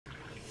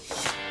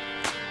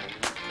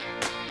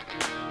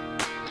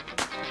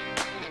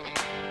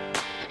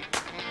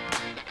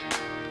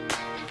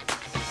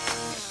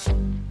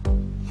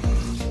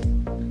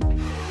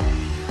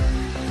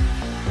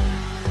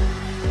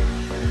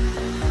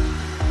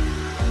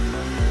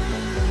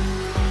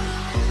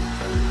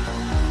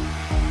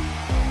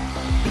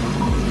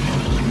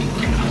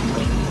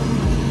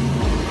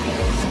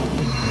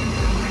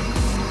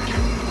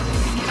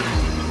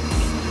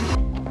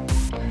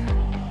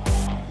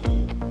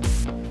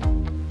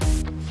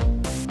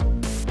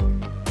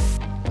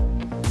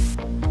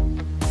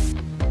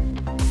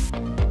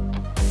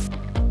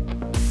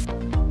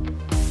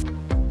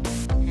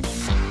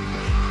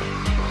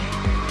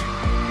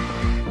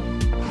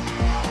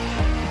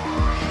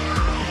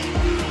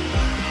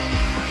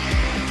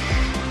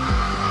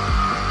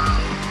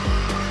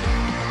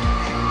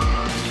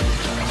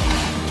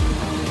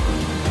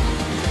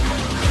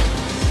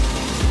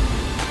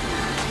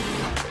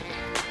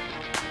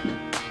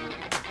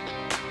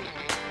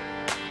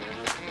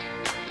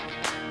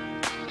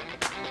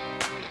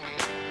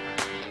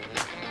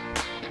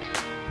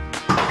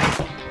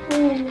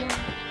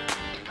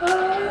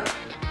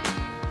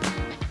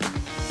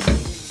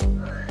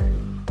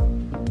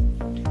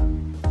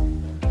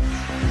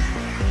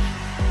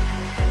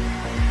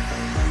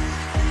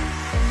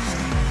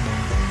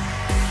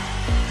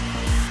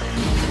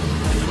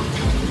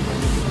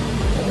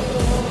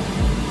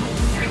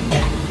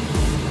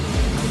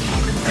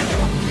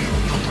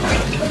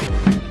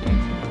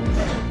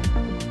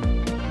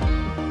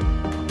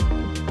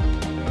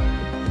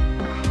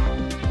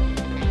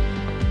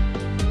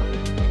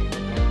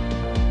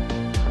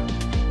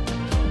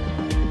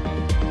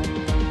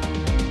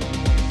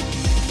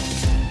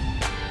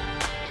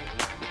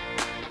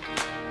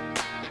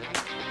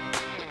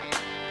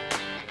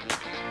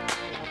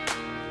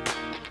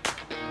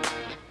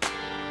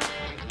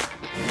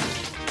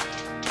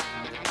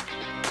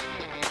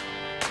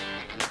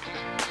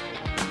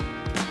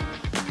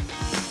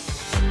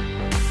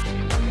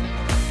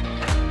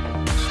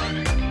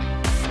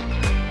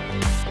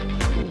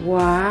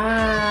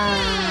Wow.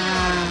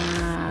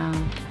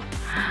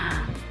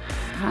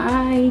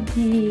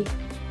 Heidi,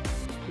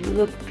 you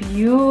look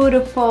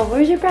beautiful.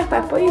 Where's your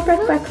backpack? Where's your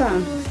backpack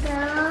from?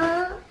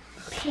 The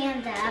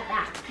panda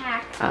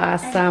backpack.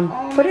 Awesome.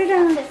 Put it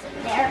on.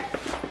 There.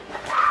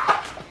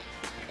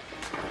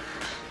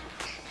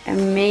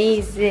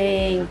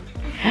 Amazing.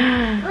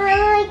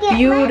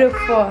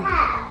 Beautiful.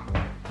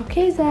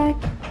 Okay, Zach.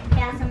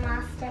 That's a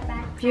monster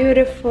backpack.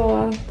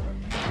 Beautiful.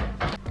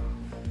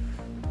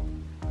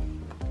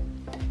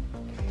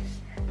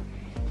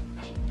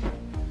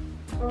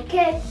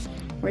 Okay.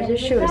 Where's your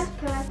shoes?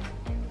 Backpack.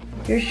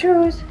 Your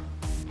shoes.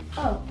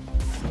 Oh.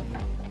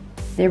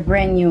 They're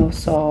brand new,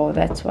 so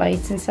that's why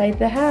it's inside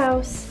the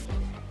house.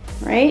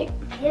 Right?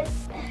 Yep.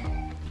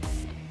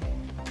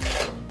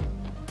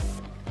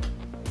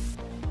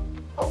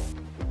 Oh.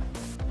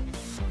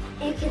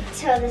 You can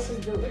tell this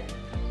is blue.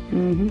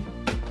 Mm-hmm.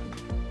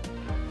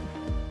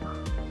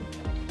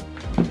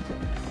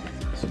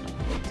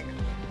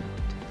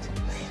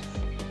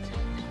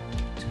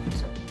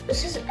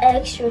 This is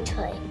extra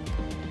tight.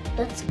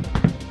 Let's.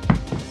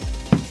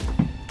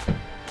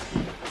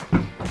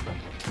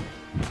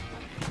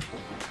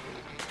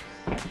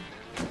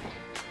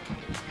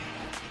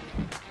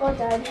 All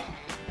done.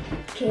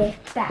 Okay,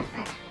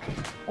 backpack.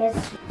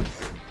 It's.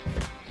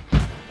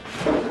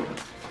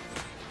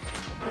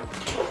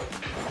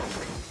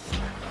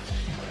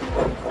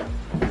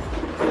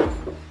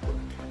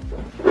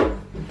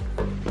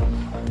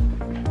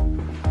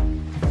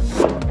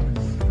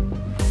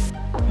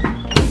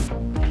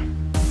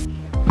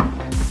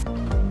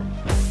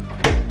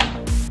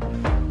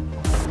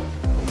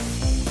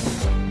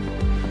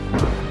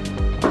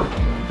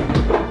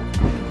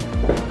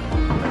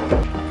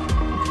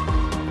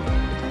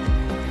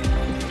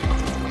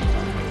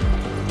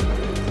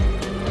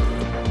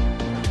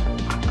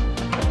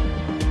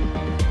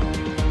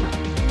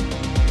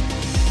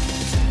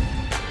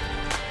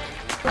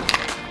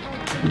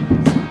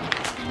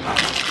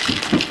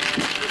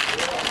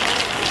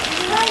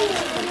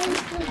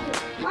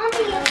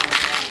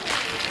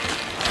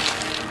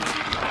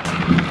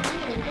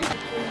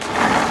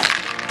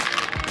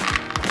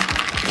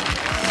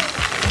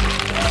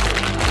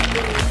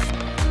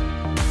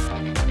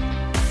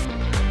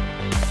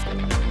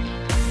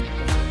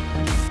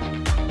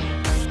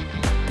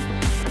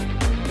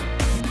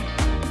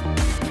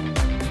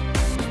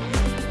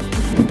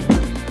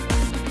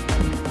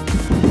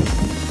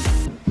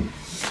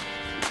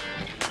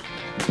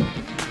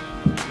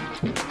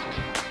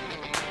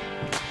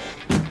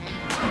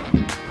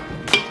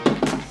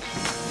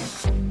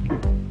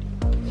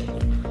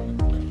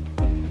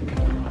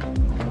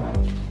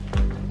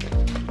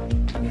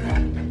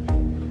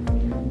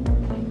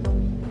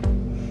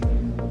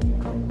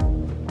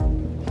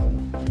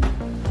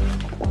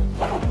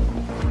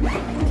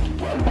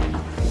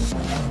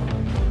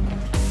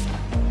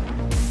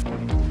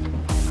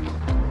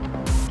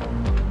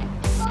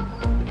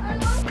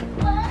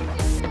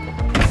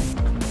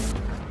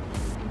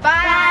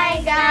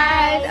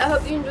 Guys, I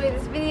hope you enjoyed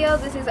this video.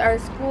 This is our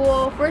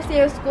school, first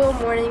day of school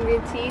morning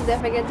routine. Don't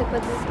forget to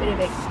put this video a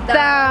big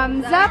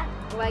thumbs up,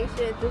 like,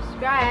 share,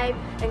 subscribe,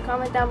 and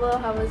comment down below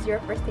how was your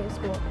first day of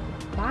school.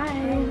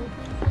 Bye.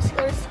 Let's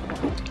go to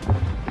school.